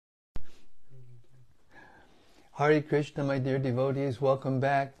Hare Krishna, my dear devotees. Welcome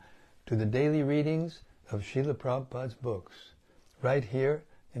back to the daily readings of Srila Prabhupada's books, right here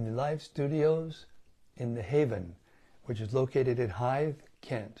in the live studios in the Haven, which is located at Hythe,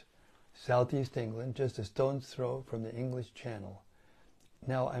 Kent, southeast England, just a stone's throw from the English Channel.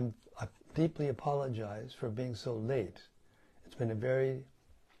 Now, I deeply apologize for being so late. It's been a very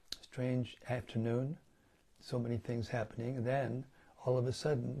strange afternoon, so many things happening. And then, all of a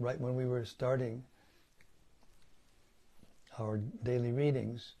sudden, right when we were starting our daily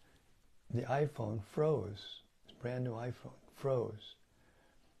readings, the iPhone froze. This brand new iPhone froze.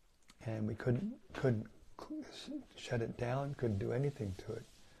 And we couldn't shut it down, couldn't do anything to it.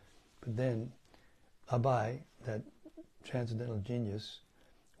 But then Abai, that transcendental genius,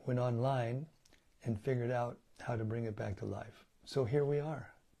 went online and figured out how to bring it back to life. So here we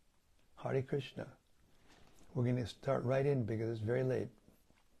are. Hare Krishna. We're going to start right in because it's very late.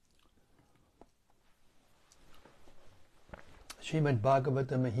 Srimad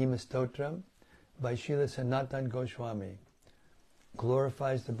Bhagavatam Mahima Stotram by Srila Sanatana Goswami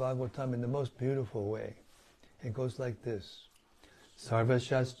glorifies the Bhagavatam in the most beautiful way. It goes like this. Sarva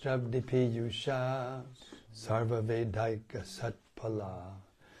Shastrabdi Piyusha Sarva Vedaika Satpala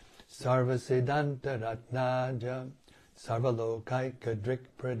Sarva Siddhanta Ratnaja Sarva Lokaika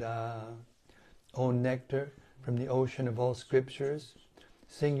Drikprada. O nectar from the ocean of all scriptures,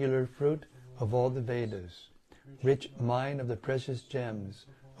 singular fruit of all the Vedas, rich mine of the precious gems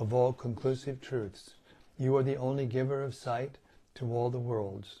of all conclusive truths, you are the only giver of sight to all the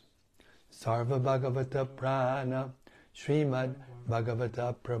worlds. Sarva Bhagavata Prana Srimad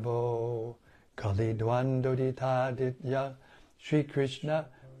Bhagavata Prabho Kali Dvandoditaditya Sri Krishna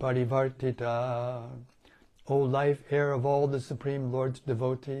Parivartita. O life air of all the Supreme Lord's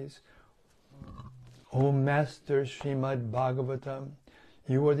devotees, O Master Srimad Bhagavatam,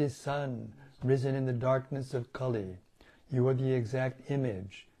 you are the sun risen in the darkness of Kali. You are the exact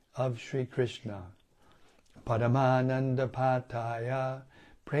image of Sri Krishna. Paramananda Pataya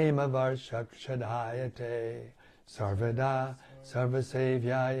Prema Varshakshadayate Sarvada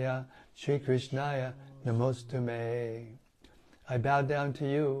Sarvasevyaya Sri Krishnaya Namostume. I bow down to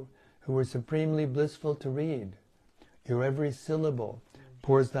you, who are supremely blissful to read. Your every syllable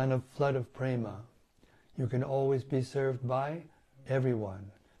pours down a flood of prema. You can always be served by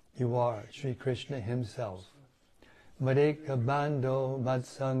everyone. You are Sri Krishna himself. Madeka Bando Mad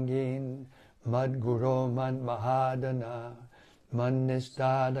Sangin Mad Guru Mad Mahadana Mad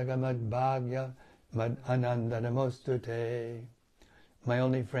Nishtadaga Mad Bhagya Mad Ananda Namostute. My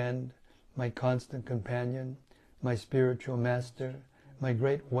only friend, my constant companion, my spiritual master, my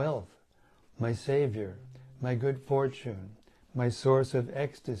great wealth, my savior, my good fortune, my source of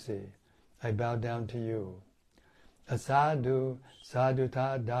ecstasy, I bow down to you. Asadu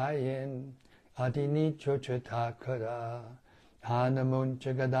saduta dayin adini chochatakara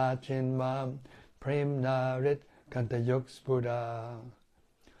hanamuncha gadachin mam premnarit kantayokspura.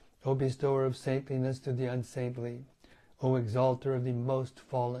 O bestower of saintliness to the unsaintly, O exalter of the most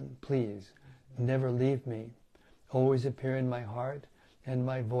fallen, please never leave me. Always appear in my heart and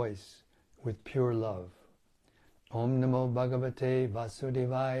my voice with pure love. Om Namo Bhagavate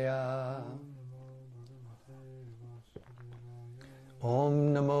Vasudevaya.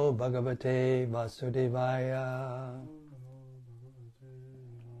 Om Namo Bhagavate Vasudevaya.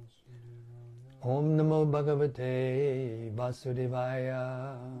 Om Namo Bhagavate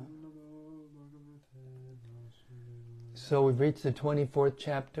Vasudevaya. So we've reached the 24th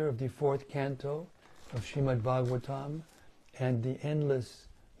chapter of the 4th canto of Srimad Bhagavatam, and the endless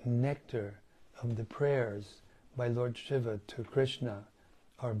nectar of the prayers by Lord Shiva to Krishna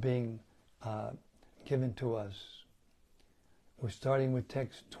are being given to us. We're starting with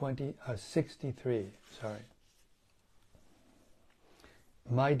text 63.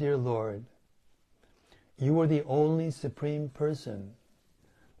 My dear Lord, you are the only Supreme Person,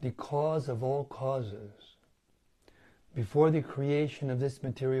 the cause of all causes. Before the creation of this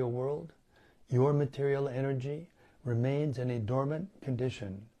material world, your material energy remains in a dormant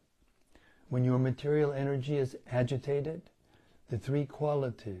condition. When your material energy is agitated, the three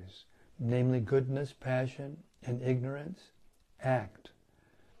qualities, namely goodness, passion, and ignorance, act.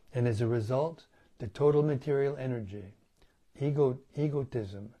 And as a result, the total material energy,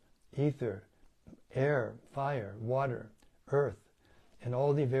 egotism, ether, air, fire, water, earth, and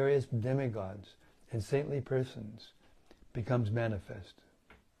all the various demigods and saintly persons becomes manifest.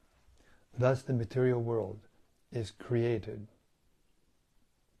 Thus the material world is created.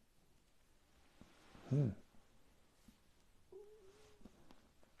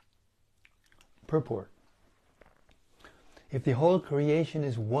 Purport. If the whole creation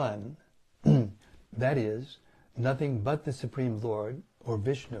is one, that is, nothing but the Supreme Lord, or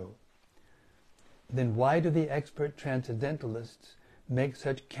Vishnu, then why do the expert transcendentalists make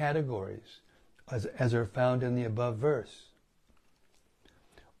such categories as are found in the above verse?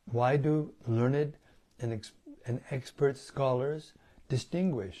 Why do learned and expert scholars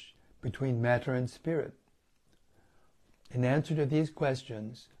distinguish between matter and spirit? In answer to these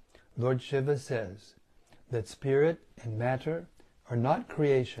questions, Lord Shiva says that spirit and matter are not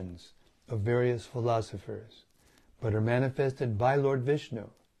creations of various philosophers, but are manifested by Lord Vishnu,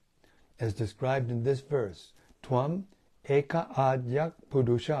 as described in this verse, Tvam eka adyak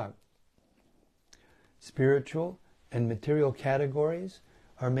purusha. Spiritual and material categories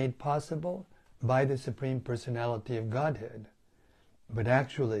are made possible by the Supreme Personality of Godhead, but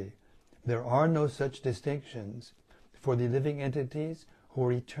actually there are no such distinctions for the living entities who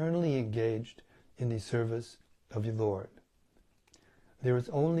are eternally engaged in the service of the Lord. There is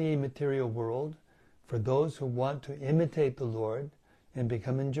only a material world for those who want to imitate the Lord and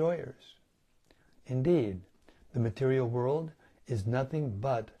become enjoyers. Indeed, the material world is nothing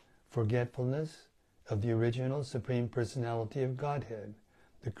but forgetfulness of the original Supreme Personality of Godhead,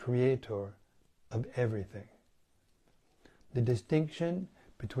 the Creator of everything. The distinction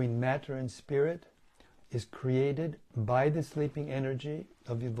between matter and spirit is created by the sleeping energy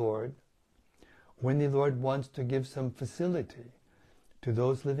of the Lord when the Lord wants to give some facility to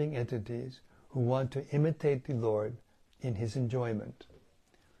those living entities who want to imitate the Lord in His enjoyment.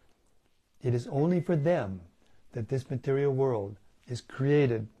 It is only for them that this material world is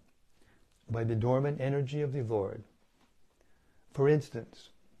created by the dormant energy of the Lord. For instance,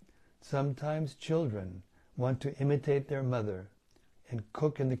 sometimes children want to imitate their mother and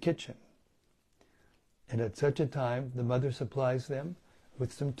cook in the kitchen. And at such a time, the mother supplies them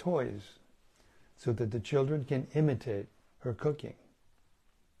with some toys so that the children can imitate her cooking.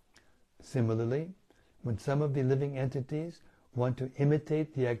 Similarly, when some of the living entities want to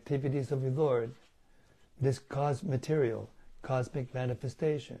imitate the activities of the Lord, this cosmic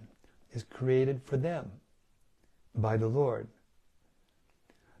manifestation is created for them by the Lord.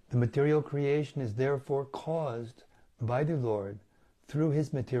 The material creation is therefore caused by the Lord through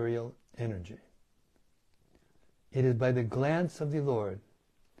His material energy. It is by the glance of the Lord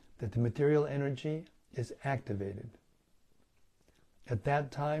that the material energy is activated. At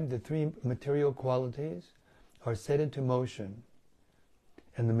that time, the three material qualities are set into motion,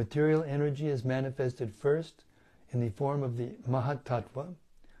 and the material energy is manifested first in the form of the Mahatattva,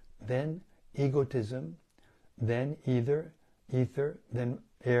 then egotism, then ether, then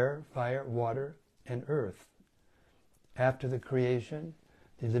air, fire, water, and earth. After the creation,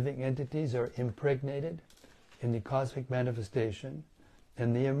 the living entities are impregnated in the cosmic manifestation,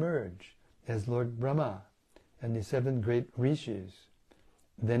 and they emerge as Lord Brahma and the 7 great rishis,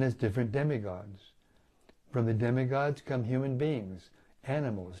 then as different demigods. From the demigods come human beings,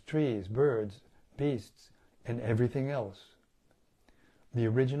 animals, trees, birds, beasts, and everything else. The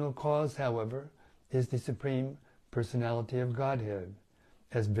original cause, however, is the Supreme Personality of Godhead,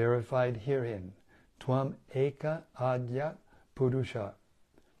 as verified herein, Tvam eka adya purusha.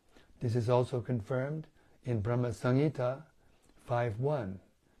 This is also confirmed in Brahma Samhita 5.1.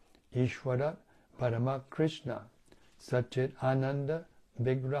 Ishvara Parama Krishna Satchit Ananda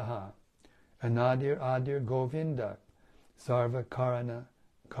Vigraha Anadir Adir Govinda Sarva Karana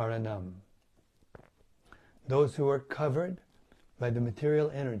Karanam. Those who are covered by the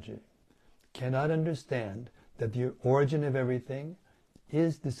material energy cannot understand that the origin of everything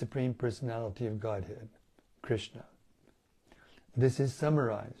is the Supreme Personality of Godhead, Krishna. This is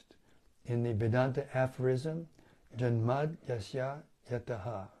summarized in the Vedanta aphorism, Janmad Yasya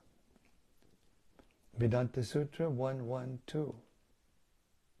Yataha. Vedanta Sutra 112.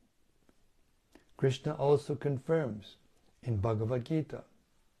 Krishna also confirms in Bhagavad Gita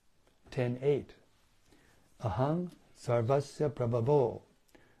 10.8, Aham sarvasya prabhavo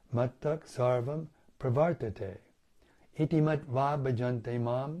mattak sarvam pravartate iti matva bhajante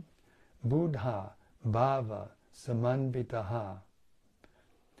mam buddha bhava samanvitaha.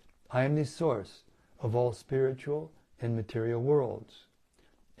 I am the source of all spiritual and material worlds.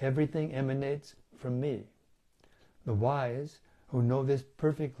 Everything emanates from me. The wise, who know this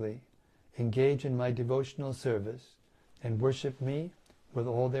perfectly, engage in my devotional service and worship me with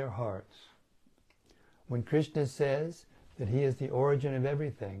all their hearts. When Krishna says that He is the origin of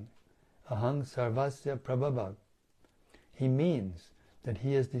everything, Aham sarvasya prabhava, He means that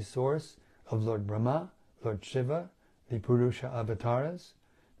He is the source of Lord Brahma, Lord Shiva, the Purusha avatars,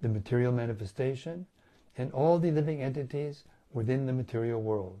 the material manifestation, and all the living entities within the material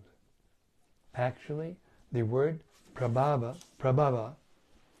world. Actually, the word prabhava,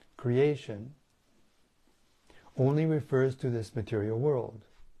 creation, only refers to this material world.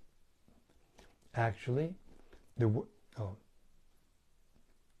 Actually, the word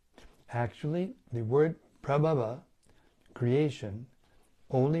prabhava, creation,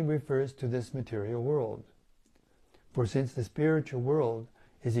 only refers to this material world. For since the spiritual world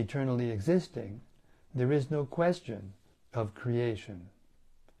is eternally existing, there is no question of creation.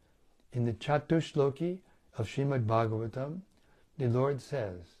 In the Chatushloki of Srimad Bhagavatam, the Lord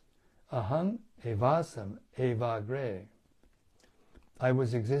says, Aham evasam evagre. I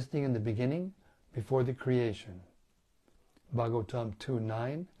was existing in the beginning, before the creation. Bhagavatam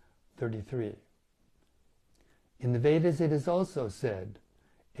 2:9-33. In the Vedas it is also said,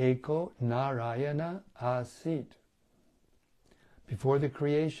 Eko Narayana Asit. Before the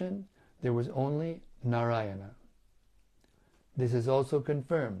creation, there was only Narayana. This is also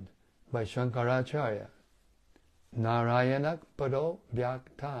confirmed by Shankaracharya. Narayanak Pado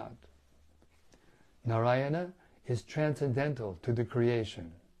Vyaktat. Narayana is transcendental to the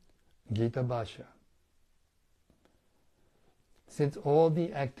creation. Gita Bhashya. Since all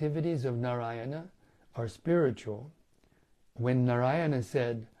the activities of Narayana are spiritual, when Narayana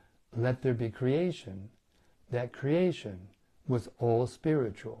said, "Let there be creation," that creation was all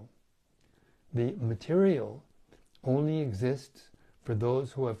spiritual. The material only exists for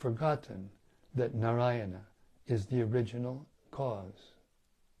those who have forgotten that Narayana is the original cause.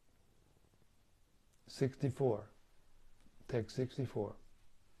 64. Text 64.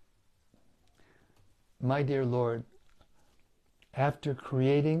 My dear Lord, after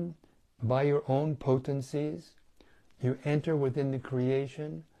creating by your own potencies, you enter within the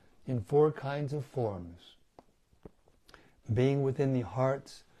creation in 4 kinds of forms. Being within the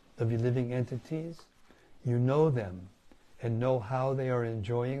hearts of the living entities, you know them and know how they are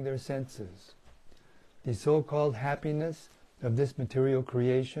enjoying their senses. The so-called happiness of this material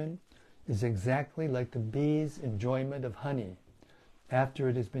creation is exactly like the bee's enjoyment of honey after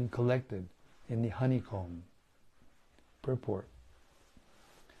it has been collected in the honeycomb. Purport.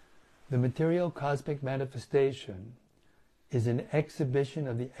 The material cosmic manifestation is an exhibition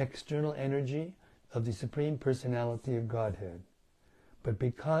of the external energy of the Supreme Personality of Godhead. But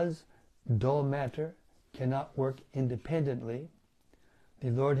because dull matter cannot work independently,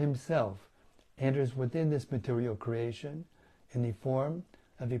 the Lord Himself enters within this material creation in the form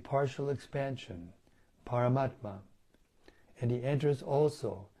of a partial expansion, Paramatma, and He enters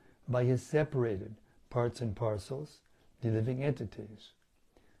also by His separated parts and parcels, the living entities.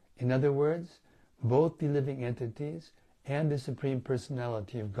 In other words, both the living entities and the Supreme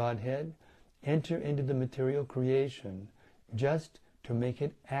Personality of Godhead enter into the material creation just to make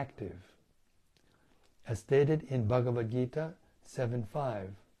it active. As stated in Bhagavad Gita 7.5,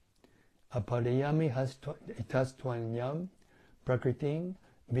 Apariyami hastvanyam prakriting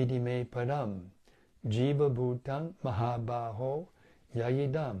vidime param jiva bhutang mahabaho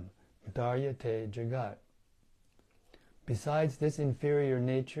yayidam dharyate jagat. Besides this inferior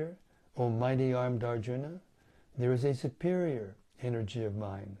nature, O mighty-armed Arjuna, there is a superior energy of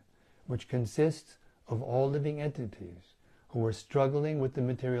mind, which consists of all living entities who are struggling with the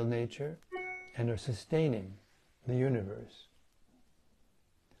material nature and are sustaining the universe.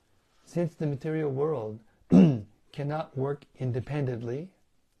 Since the material world cannot work independently,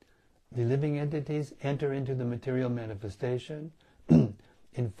 the living entities enter into the material manifestation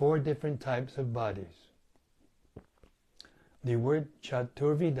in 4 different types of bodies. The word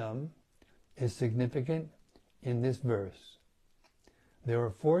Chaturvidam is significant in this verse. There are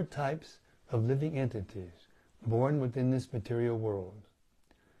 4 types of living entities born within this material world.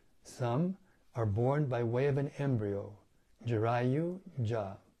 Some are born by way of an embryo, Jarayu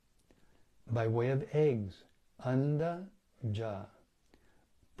Ja, by way of eggs, Anda Ja,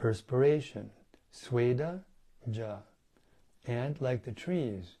 perspiration, Sweda Ja, and like the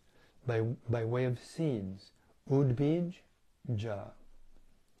trees, by way of seeds, Udbij Ja.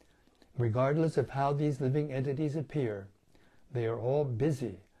 Regardless of how these living entities appear, they are all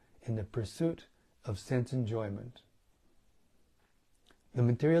busy in the pursuit of sense enjoyment. The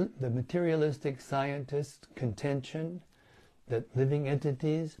materialistic scientist's contention that living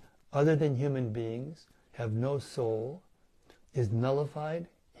entities other than human beings have no soul is nullified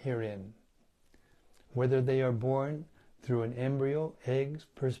herein. Whether they are born through an embryo, eggs,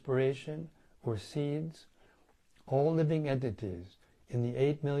 perspiration, or seeds, all living entities in the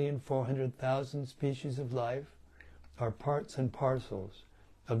 8,400,000 species of life are parts and parcels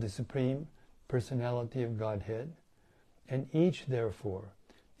of the Supreme Personality of Godhead, and each, therefore,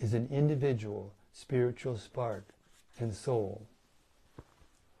 is an individual spiritual spark and soul.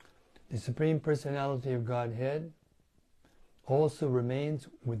 The Supreme Personality of Godhead also remains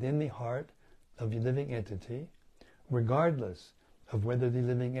within the heart of the living entity regardless of whether the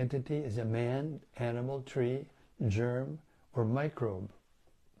living entity is a man, animal, tree, germ, or microbe.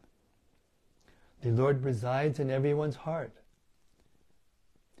 The Lord resides in everyone's heart.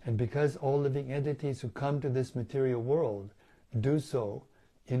 And because all living entities who come to this material world do so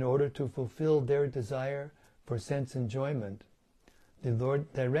in order to fulfill their desire for sense enjoyment, the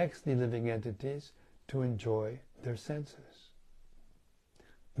Lord directs the living entities to enjoy their senses.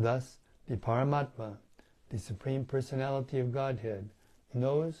 Thus, the Paramatma, the Supreme Personality of Godhead,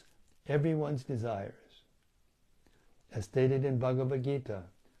 knows everyone's desires. As stated in Bhagavad Gita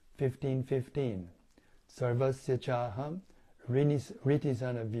 15:15, Sarvasya chaham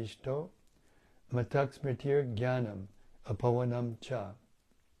ritisana vishto matak smritir jnanam apavanam cha.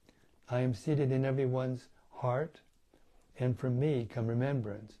 I am seated in everyone's heart, and from me come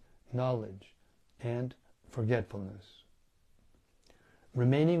remembrance, knowledge, and forgetfulness.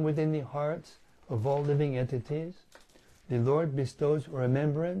 Remaining within the hearts of all living entities, the Lord bestows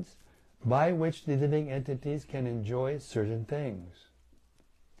remembrance by which the living entities can enjoy certain things.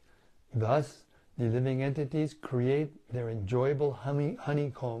 Thus, the living entities create their enjoyable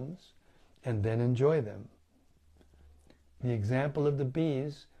honeycombs and then enjoy them. The example of the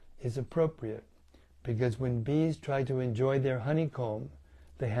bees is appropriate because when bees try to enjoy their honeycomb,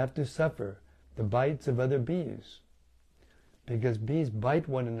 they have to suffer the bites of other bees. Because bees bite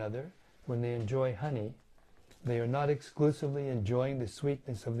one another when they enjoy honey, they are not exclusively enjoying the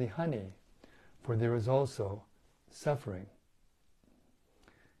sweetness of the honey, for there is also suffering.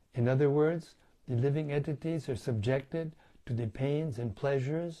 In other words, the living entities are subjected to the pains and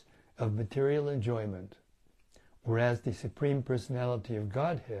pleasures of material enjoyment, whereas the Supreme Personality of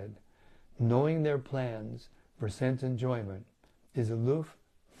Godhead, knowing their plans for sense enjoyment, is aloof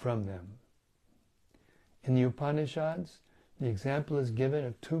from them. In the Upanishads, the example is given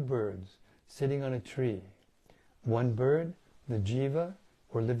of two birds sitting on a tree. One bird, the jiva,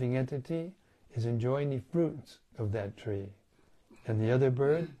 or living entity, is enjoying the fruits of that tree, and the other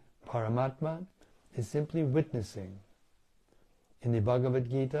bird, Paramatma, is simply witnessing. In the Bhagavad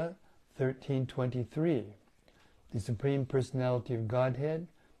Gita 13:23, the Supreme Personality of Godhead,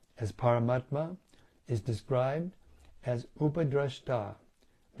 as Paramatma, is described as Upadrashta,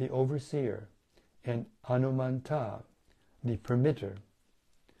 the overseer, and Anumanta, the permitter.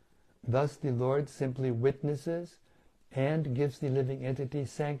 Thus the Lord simply witnesses and gives the living entity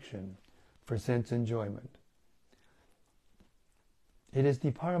sanction for sense enjoyment. It is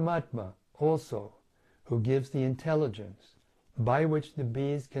the Paramatma also who gives the intelligence by which the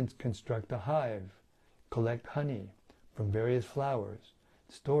bees can construct a hive, collect honey from various flowers,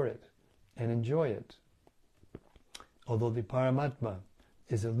 store it, and enjoy it. Although the Paramatma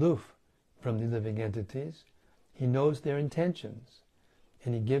is aloof from the living entities, he knows their intentions,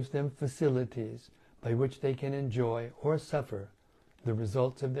 and he gives them facilities by which they can enjoy or suffer the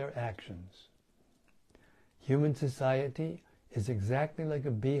results of their actions. Human society is exactly like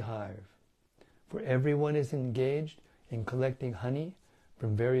a beehive, for everyone is engaged in collecting honey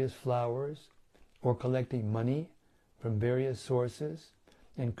from various flowers, or collecting money from various sources,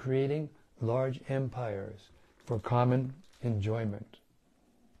 and creating large empires for common enjoyment.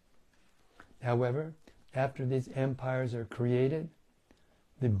 However, after these empires are created,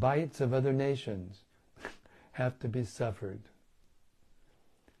 the bites of other nations have to be suffered.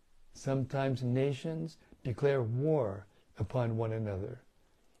 Sometimes nations declare war upon one another,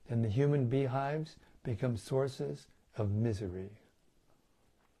 and the human beehives become sources of misery.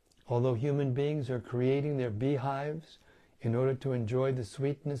 Although human beings are creating their beehives in order to enjoy the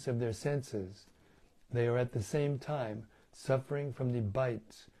sweetness of their senses, they are at the same time suffering from the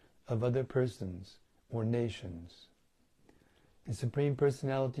bites of other persons or nations. The Supreme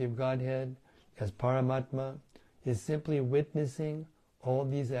Personality of Godhead, as Paramatma, is simply witnessing all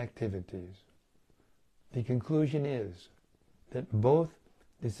these activities. The conclusion is that both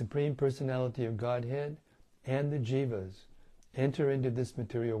the Supreme Personality of Godhead and the jivas enter into this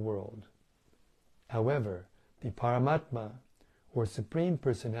material world. However, the Paramatma, or Supreme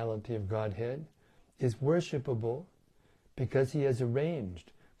Personality of Godhead, is worshipable because he has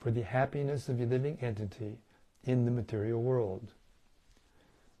arranged for the happiness of the living entity in the material world.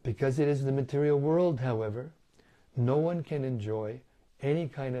 Because it is the material world, however, no one can enjoy any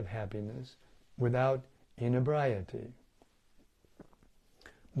kind of happiness without inebriety.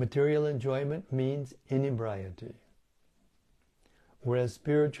 Material enjoyment means inebriety, whereas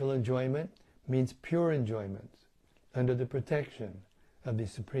spiritual enjoyment means pure enjoyment under the protection of the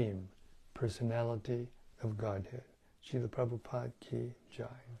Supreme Personality of Godhead. Srila Prabhupada Ki Jai.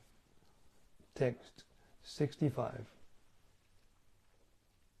 Text 65.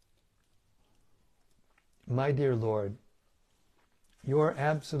 My dear Lord, your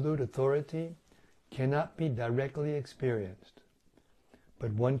absolute authority cannot be directly experienced,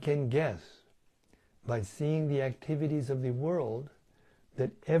 but one can guess by seeing the activities of the world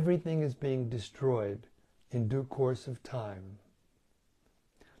that everything is being destroyed in due course of time.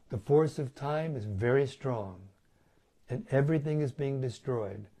 The force of time is very strong, and everything is being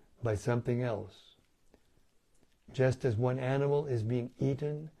destroyed by something else. Just as one animal is being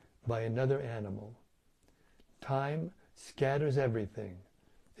eaten by another animal, time scatters everything,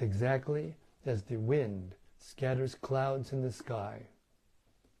 exactly as the wind scatters clouds in the sky.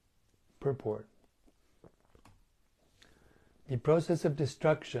 Purport. The process of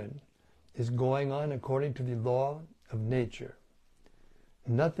destruction is going on according to the law of nature.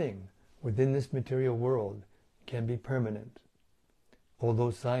 Nothing within this material world can be permanent.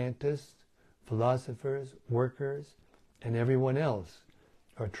 Although scientists, philosophers, workers, and everyone else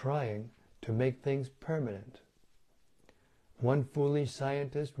are trying to make things permanent. One foolish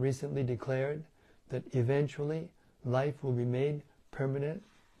scientist recently declared that eventually life will be made permanent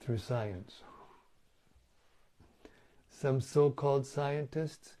through science. Some so-called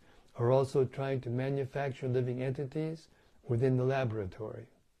scientists are also trying to manufacture living entities within the laboratory.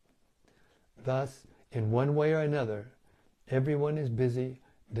 Thus, in one way or another, everyone is busy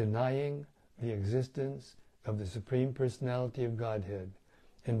denying the existence of the Supreme Personality of Godhead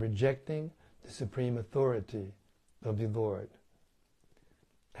and rejecting the supreme authority of the Lord.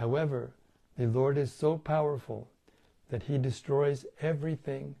 However, the Lord is so powerful that he destroys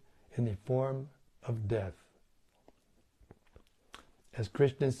everything in the form of death. As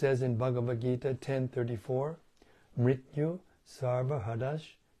Krishna says in Bhagavad Gita 10:34, Mrityu sarva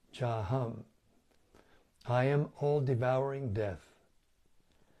hadash chaham. I am all-devouring death.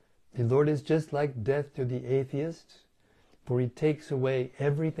 The Lord is just like death to the atheists, for he takes away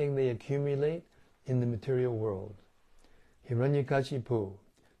everything they accumulate in the material world. Hiranyakashipu,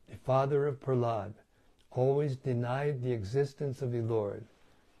 the father of Prahlad, always denied the existence of the Lord,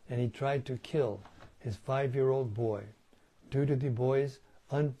 and he tried to kill his 5-year-old boy due to the boy's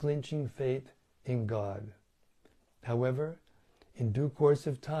unflinching faith in God. However, in due course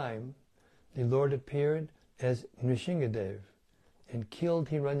of time, the Lord appeared as Nrsingadev and killed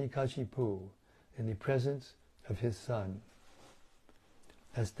Hiranyakashipu in the presence of his son.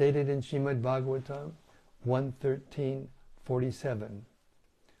 As stated in Srimad Bhagavatam 1:13-47,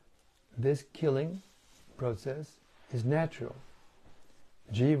 this killing process is natural.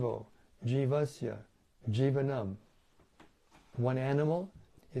 Jivo, jivasya, jivanam. One animal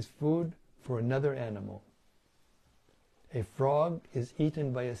is food for another animal. A frog is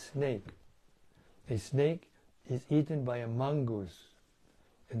eaten by a snake. A snake is eaten by a mongoose,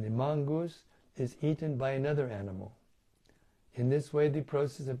 and the mongoose is eaten by another animal. In this way, the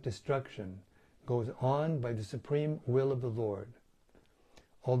process of destruction goes on by the supreme will of the Lord.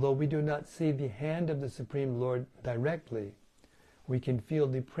 Although we do not see the hand of the Supreme Lord directly, we can feel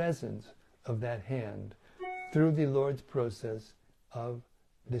the presence of that hand through the Lord's process of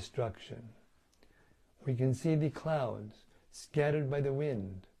destruction. We can see the clouds scattered by the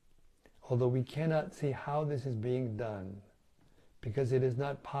wind, although we cannot see how this is being done, because it is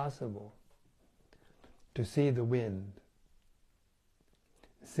not possible to see the wind.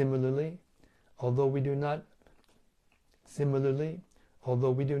 Similarly, although we do not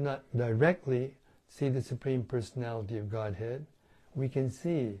directly see the Supreme Personality of Godhead, we can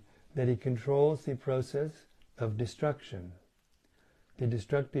see that he controls the process of destruction. The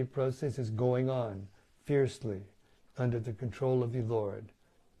destructive process is going on fiercely under the control of the Lord,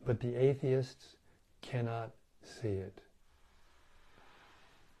 but the atheists cannot see it.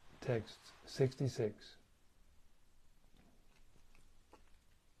 Text 66.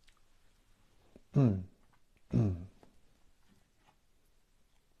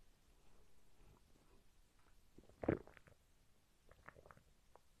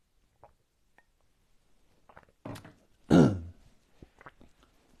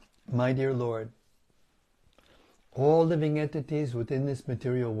 My dear Lord, all living entities within this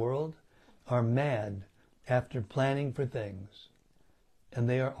material world are mad after planning for things, and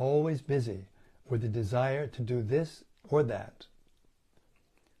they are always busy with the desire to do this or that.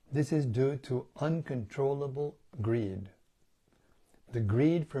 This is due to uncontrollable greed. The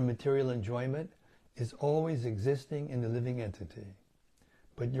greed for material enjoyment is always existing in the living entity,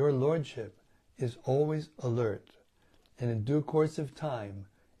 but your Lordship is always alert, and in due course of time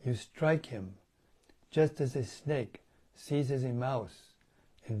you strike him, just as a snake seizes a mouse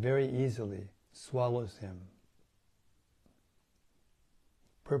and very easily swallows him.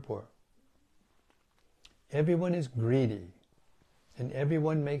 Purport. Everyone is greedy, and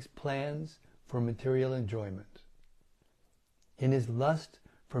everyone makes plans for material enjoyment. In his lust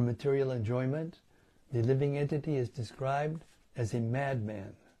for material enjoyment, the living entity is described as a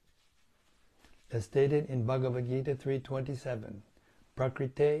madman. As stated in Bhagavad Gita 3.27,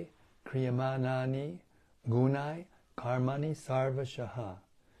 Prakrite kriyamanani gunai karmani sarvashaha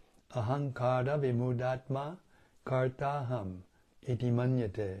ahankara vimudatma kartaham iti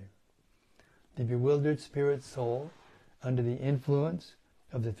manyate. The bewildered spirit soul, under the influence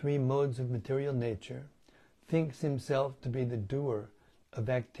of the three modes of material nature, thinks himself to be the doer of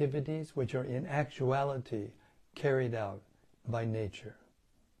activities which are in actuality carried out by nature.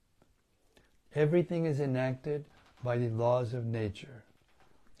 Everything is enacted by the laws of nature,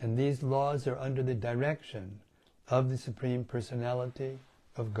 and these laws are under the direction of the Supreme Personality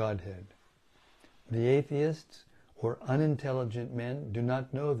of Godhead. The atheists or unintelligent men do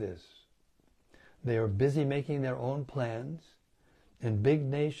not know this. They are busy making their own plans, and big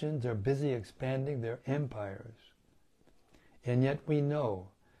nations are busy expanding their empires. And yet we know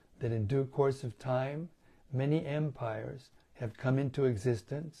that in due course of time, many empires have come into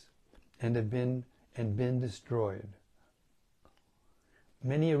existence and have been destroyed.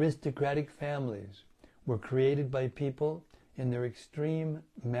 Many aristocratic families were created by people in their extreme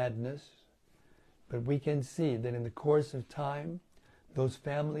madness, but we can see that in the course of time, those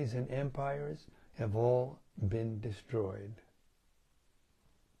families and empires have all been destroyed.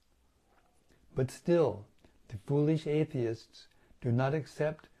 But still, the foolish atheists do not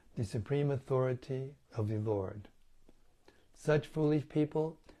accept the supreme authority of the Lord. Such foolish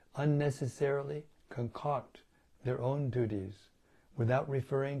people unnecessarily concoct their own duties without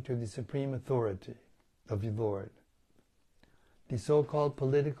referring to the supreme authority of the Lord. The so-called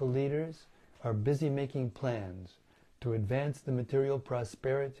political leaders are busy making plans to advance the material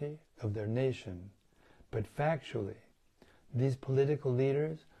prosperity of their nation, but factually, these political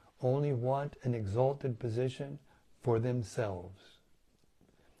leaders only want an exalted position for themselves.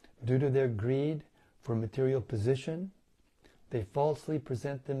 Due to their greed for material position, they falsely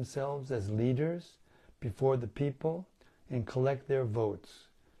present themselves as leaders before the people and collect their votes,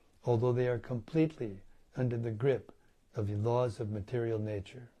 although they are completely under the grip of the laws of material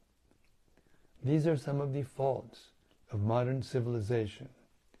nature. These are some of the faults of modern civilization.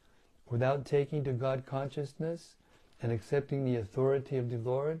 Without taking to God consciousness and accepting the authority of the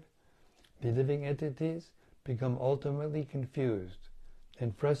Lord, the living entities become ultimately confused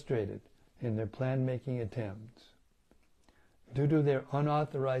and frustrated in their plan-making attempts. Due to their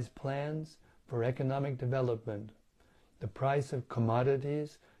unauthorized plans for economic development, the price of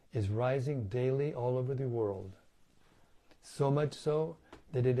commodities is rising daily all over the world. So much so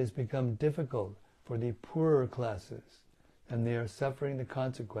that it has become difficult for the poorer classes, and they are suffering the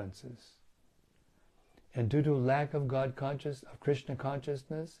consequences. And due to lack of Krishna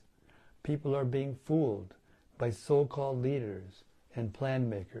consciousness, people are being fooled by so-called leaders and plan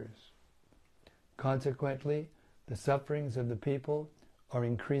makers. Consequently, the sufferings of the people are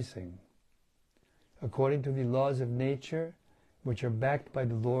increasing. According to the laws of nature, which are backed by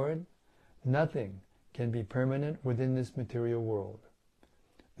the Lord, nothing can be permanent within this material world.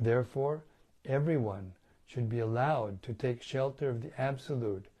 Therefore, everyone should be allowed to take shelter of the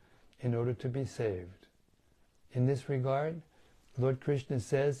Absolute in order to be saved. In this regard, Lord Krishna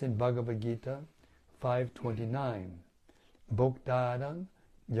says in Bhagavad Gita 5.29, Bhoktarang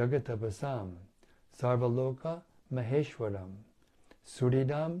Jagatapasam Sarvaloka Maheshwaram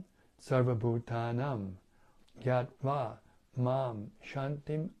Suridam Sarvabhutanam Gyatva Mam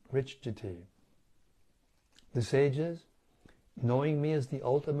Shantim Richjati. The sages, knowing me as the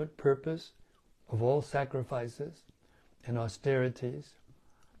ultimate purpose of all sacrifices and austerities,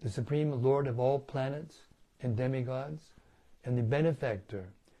 the Supreme Lord of all planets and demigods, and the benefactor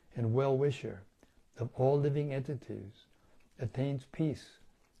and well-wisher of all living entities, attains peace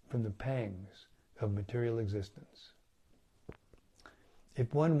from the pangs of material existence.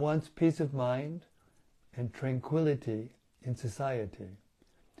 If one wants peace of mind and tranquility in society,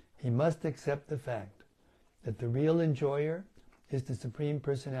 he must accept the fact that the real enjoyer is the Supreme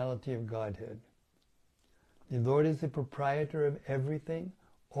Personality of Godhead. The Lord is the proprietor of everything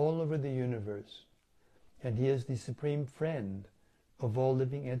all over the universe, and He is the supreme friend of all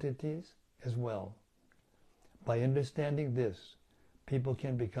living entities as well. By understanding this, people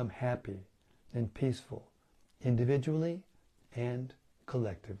can become happy and peaceful, individually and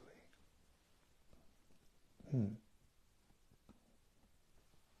collectively.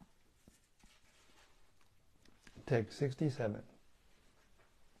 Text 67.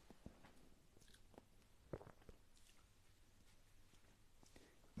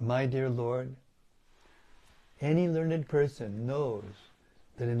 My dear Lord, any learned person knows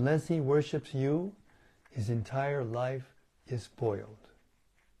that unless he worships you, his entire life is spoiled.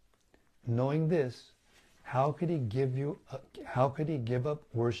 Knowing this, how could he give up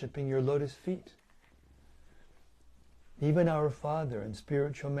worshiping your lotus feet? Even our father and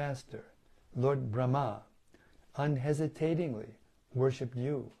spiritual master, Lord Brahma, unhesitatingly worshipped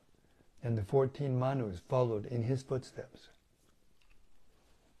you, and the 14 Manus followed in his footsteps.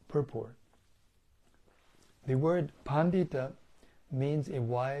 Purport. The word Pandita means a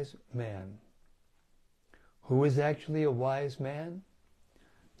wise man. Who is actually a wise man?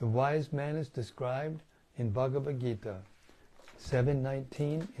 The wise man is described in Bhagavad Gita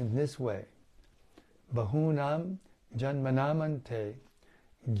 7:19 in this way: Bahunam janmanamante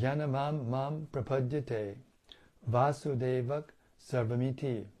jnanamam mam prapadyate vasudevak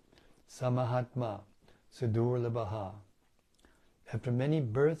sarvamiti samahatma sudurlabhaha. After many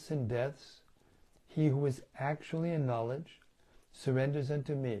births and deaths, he who is actually in knowledge surrenders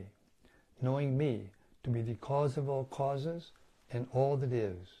unto me, knowing me to be the cause of all causes and all that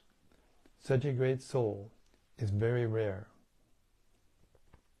is. Such a great soul is very rare.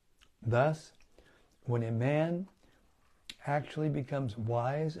 Thus, when a man actually becomes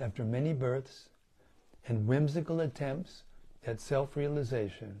wise after many births and whimsical attempts at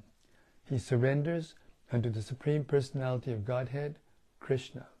self-realization, he surrenders unto the Supreme Personality of Godhead,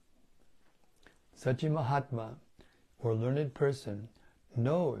 Krishna. Such a Mahatma, or learned person,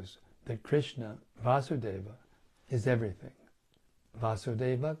 knows that Krishna, Vasudeva, is everything.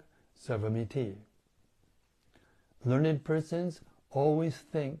 Vasudevak Sarvamiti. Learned persons always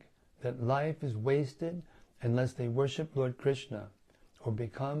think that life is wasted unless they worship Lord Krishna or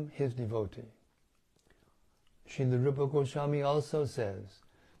become his devotee. Srila Rupa Goswami also says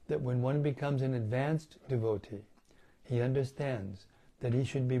that when one becomes an advanced devotee, he understands that he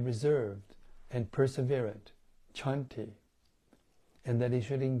should be reserved and perseverant, chanti, and that he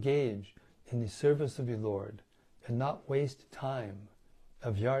should engage in the service of the Lord and not waste time,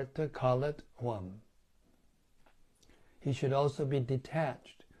 avyartha kalat vam. He should also be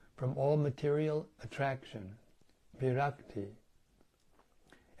detached from all material attraction, virakti,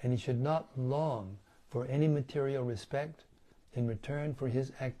 and he should not long for any material respect in return for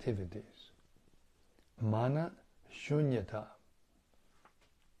his activities. Mana shunyata.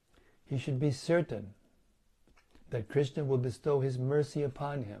 He should be certain that Krishna will bestow his mercy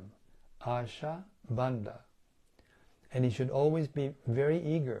upon him, asha bandha, and he should always be very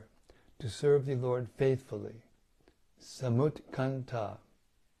eager to serve the Lord faithfully, samutkanta.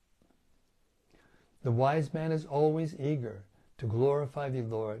 The wise man is always eager to glorify the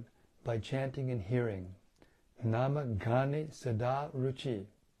Lord by chanting and hearing, nama gane sada ruchi,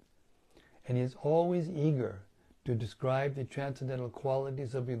 and he is always eager to describe the transcendental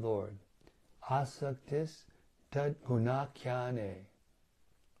qualities of the Lord, asaktis tad gunakyane.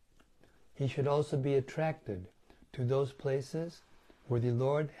 He should also be attracted to those places where the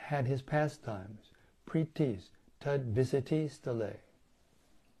Lord had his pastimes, pritis tad visiti stale.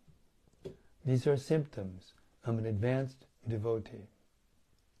 These are symptoms of an advanced devotee.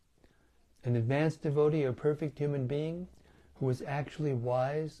 An advanced devotee or perfect human being who is actually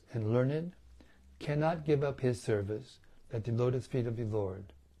wise and learned cannot give up his service at the lotus feet of the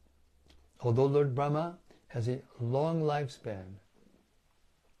Lord. Although Lord Brahma has a long lifespan,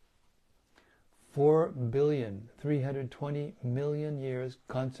 4,320,000,000 years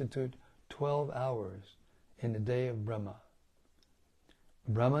constitute 12 hours in the day of Brahma.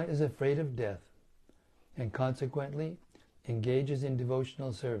 Brahma is afraid of death and consequently engages in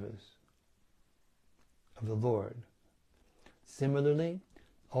devotional service of the Lord. Similarly,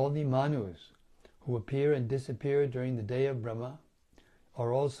 all the Manus who appear and disappear during the day of Brahma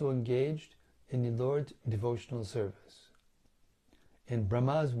are also engaged in the Lord's devotional service. In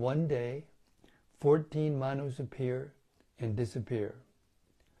Brahma's one day, 14 Manus appear and disappear.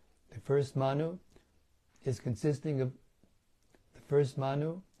 The first Manu is Swayambhuva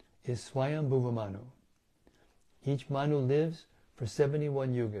Manu. Each Manu lives for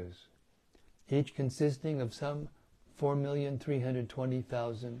 71 yugas, each consisting of some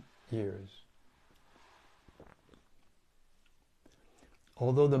 4,320,000 years.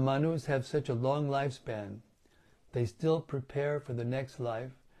 Although the Manus have such a long lifespan, they still prepare for the next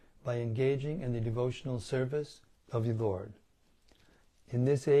life by engaging in the devotional service of the Lord. In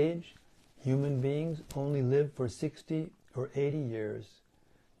this age, human beings only live for 60 or 80 years,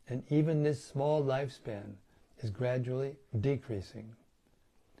 and even this small lifespan is gradually decreasing.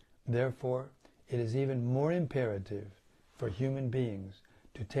 Therefore, it is even more imperative for human beings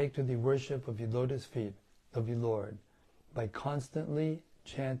to take to the worship of the lotus feet of the Lord by constantly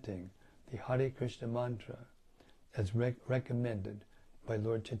chanting the Hare Krishna mantra as recommended by by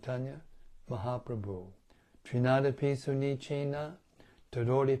Lord Chaitanya Mahaprabhu. Trinadapi sunichena,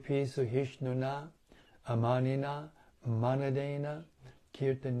 tadoripi suhishnuna, amanina, manadena,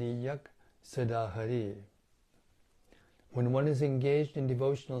 kirtaniyak sadahari. When one is engaged in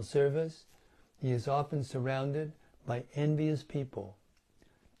devotional service, he is often surrounded by envious people,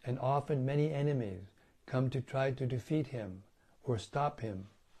 and often many enemies come to try to defeat him or stop him.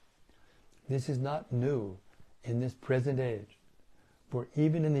 This is not new in this present age, for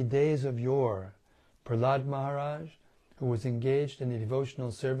even in the days of yore, Prahlad Maharaj, who was engaged in the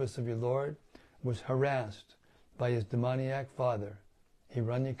devotional service of your Lord, was harassed by his demoniac father,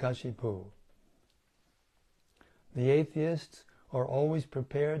 Hiranyakashipu. The atheists are always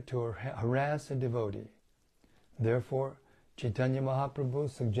prepared to harass a devotee. Therefore, Chaitanya Mahaprabhu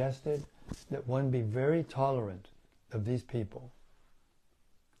suggested that one be very tolerant of these people.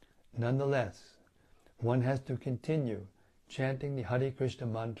 Nonetheless, one has to continue chanting the Hare Krishna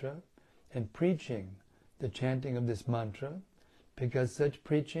mantra and preaching the chanting of this mantra, because such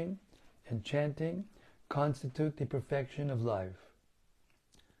preaching and chanting constitute the perfection of life.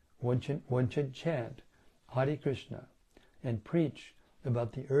 One should chant Hare Krishna and preach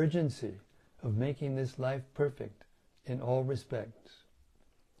about the urgency of making this life perfect in all respects.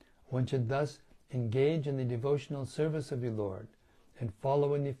 One should thus engage in the devotional service of your Lord and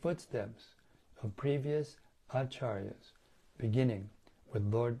follow in the footsteps of previous acharyas, beginning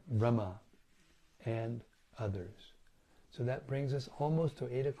with Lord Brahma and others. So that brings us almost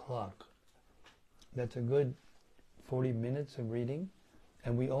to 8 o'clock. That's a good 40 minutes of reading,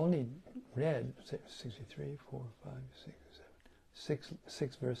 and we only read 63, 4, 5, 6, 7,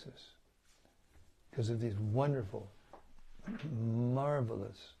 6 verses because of these wonderful,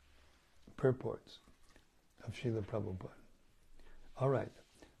 marvelous purports of Srila Prabhupada. All right,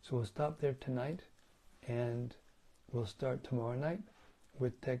 so we'll stop there tonight, and we'll start tomorrow night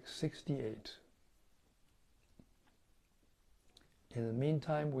with text 68. In the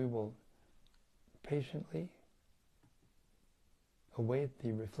meantime, we will patiently await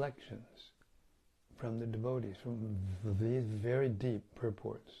the reflections from the devotees, from these very deep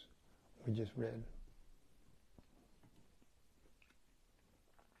purports we just read.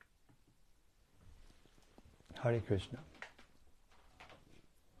 Hare Krishna.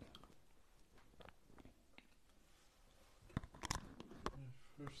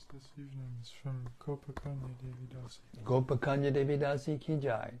 First this evening is from Gopakanya Devidasi. Gopakanya Devidasi ki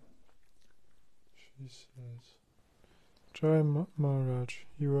jai. She says, Jai Maharaj,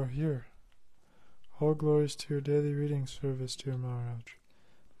 you are here. All glories to your daily reading service, dear Maharaj.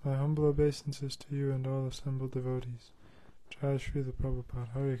 My humble obeisances to you and all assembled devotees. Jai Srila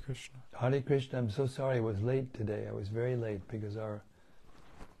Prabhupada. Hare Krishna. Hare Krishna. I'm so sorry I was late today. I was very late because our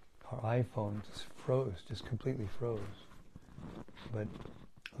iPhone just froze, just completely froze. But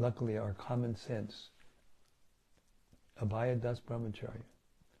luckily our common sense, Abhaya Das Brahmacharya,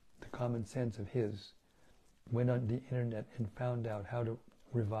 the common sense of his, went on the internet and found out how to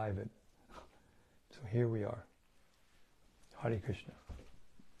revive it. So here we are. Hare Krishna.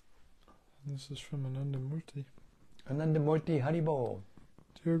 And this is from Anandamurti. Anandamurti Haribol.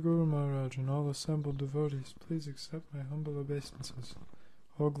 Dear Guru Maharaj and all assembled devotees, please accept my humble obeisances.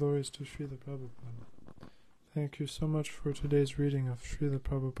 All glories to Srila Prabhupada. Thank you so much for today's reading of Srila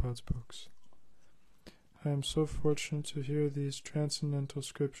Prabhupada's books. I am so fortunate to hear these transcendental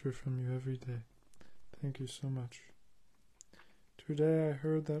scripture from you every day. Thank you so much. Today I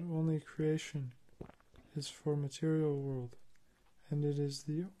heard that only creation is for material world, and it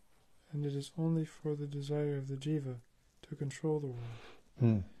is only for the desire of the jiva to control the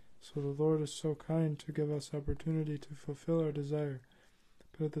world. So the Lord is so kind to give us opportunity to fulfill our desire,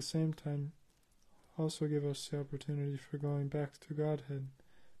 but at the same time also give us the opportunity for going back to Godhead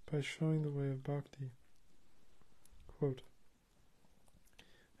by showing the way of bhakti. Quote,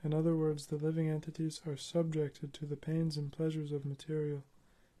 in other words, the living entities are subjected to the pains and pleasures of material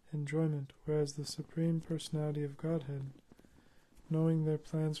enjoyment, whereas the Supreme Personality of Godhead, knowing their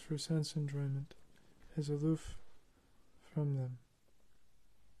plans for sense enjoyment, is aloof from them.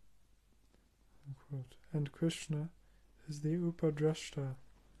 Unquote. And Krishna is the Upadrashta,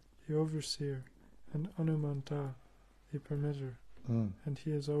 the overseer, and Anumanta, the permitter, and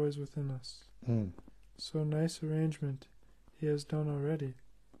he is always within us. So nice arrangement he has done already,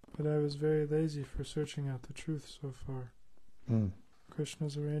 but I was very lazy for searching out the truth so far.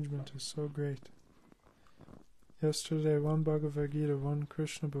 Krishna's arrangement is so great. Yesterday, 1 Bhagavad Gita, 1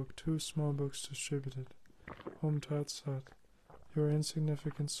 Krishna book, 2 small books distributed. Om Tat Sat, your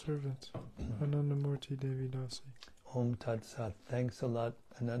insignificant servant, Anandamurti Devidasi. Om Tat Sat. Thanks a lot,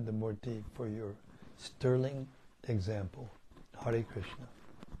 Anandamurti, for your sterling example. Hare Krishna.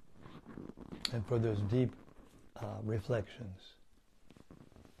 And for those deep reflections,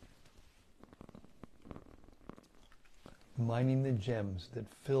 mining the gems that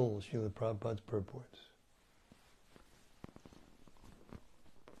fill Srila Prabhupada's purports.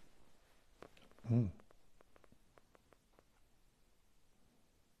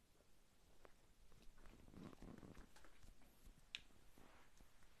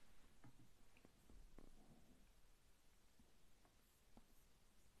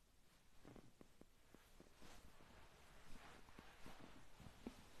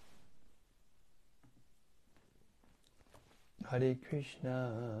 Hare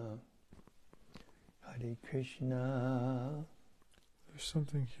Krishna, Hare Krishna. There's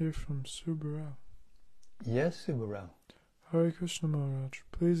something here from Subbarao. Yes, Subbarao. Hare Krishna Maharaj,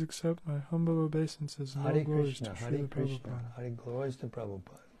 please accept my humble obeisances and all Hare glories Krishna, to Hare Srila Krishna, Prabhupada. Hare glories to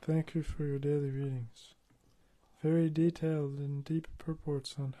Prabhupada. Thank you for your daily readings. Very detailed and deep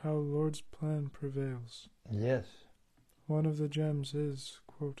purports on how Lord's plan prevails. Yes. One of the gems is,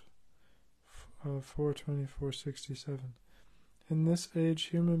 quote, 424.67. In this age,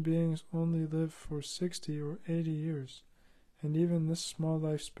 human beings only live for 60 or 80 years, and even this small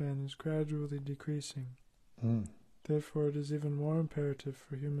lifespan is gradually decreasing. Therefore, it is even more imperative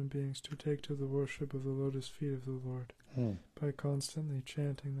for human beings to take to the worship of the lotus feet of the Lord by constantly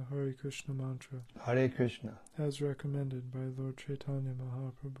chanting the Hare Krishna mantra, Hare Krishna, as recommended by Lord Chaitanya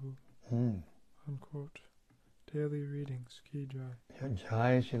Mahaprabhu. Unquote. Daily readings, Ki Jai.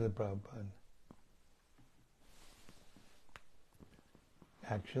 Jai Srila Prabhupada.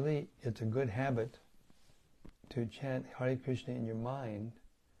 Actually, it's a good habit to chant Hare Krishna in your mind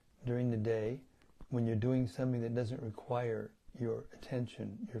during the day when you're doing something that doesn't require your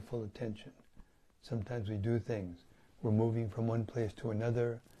attention, your full attention. Sometimes we do things. We're moving from one place to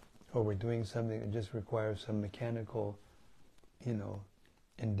another, or we're doing something that just requires some mechanical,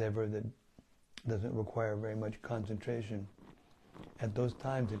 endeavor that doesn't require very much concentration. At those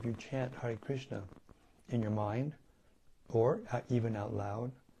times, if you chant Hare Krishna in your mind, or even out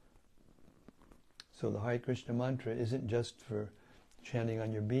loud. So the Hare Krishna mantra isn't just for chanting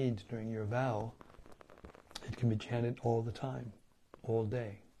on your beads during your vow. It can be chanted all the time, all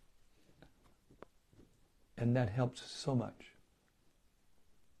day. And that helps so much.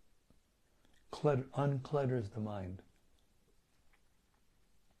 Unclutters the mind.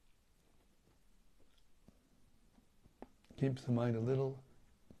 Keeps the mind a little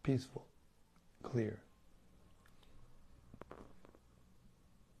peaceful, clear.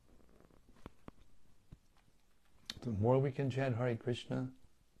 The more we can chant Hare Krishna,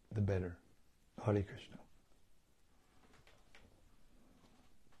 the better. Hare Krishna.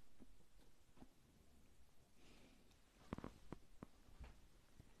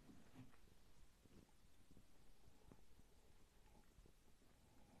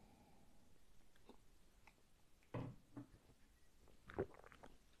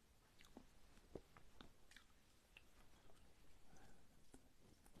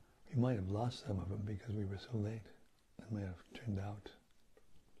 We might have lost some of them because we were so late. It might have turned out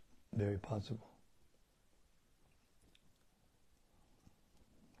very possible.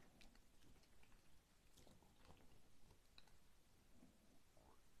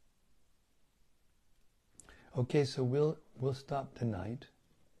 Okay, so we'll stop tonight.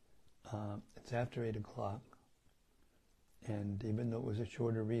 It's after 8 o'clock, and even though it was a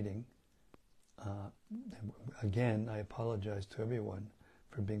shorter reading, again, I apologize to everyone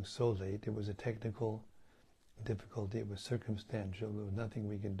for being so late. It was a technical difficulty. It was circumstantial. There was nothing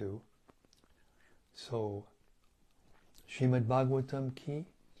we could do. So, Srimad Bhagavatam ki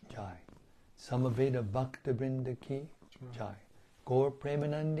jai. Samaveda Bhakta Vrinda ki jai. Gaur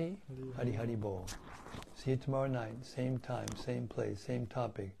Premanandi Hari Hari Bol. See you tomorrow night, same time, same place, same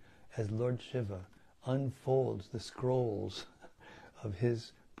topic, as Lord Shiva unfolds the scrolls of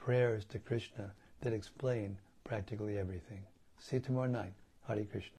his prayers to Krishna that explain practically everything. See you tomorrow night. Hare Krishna.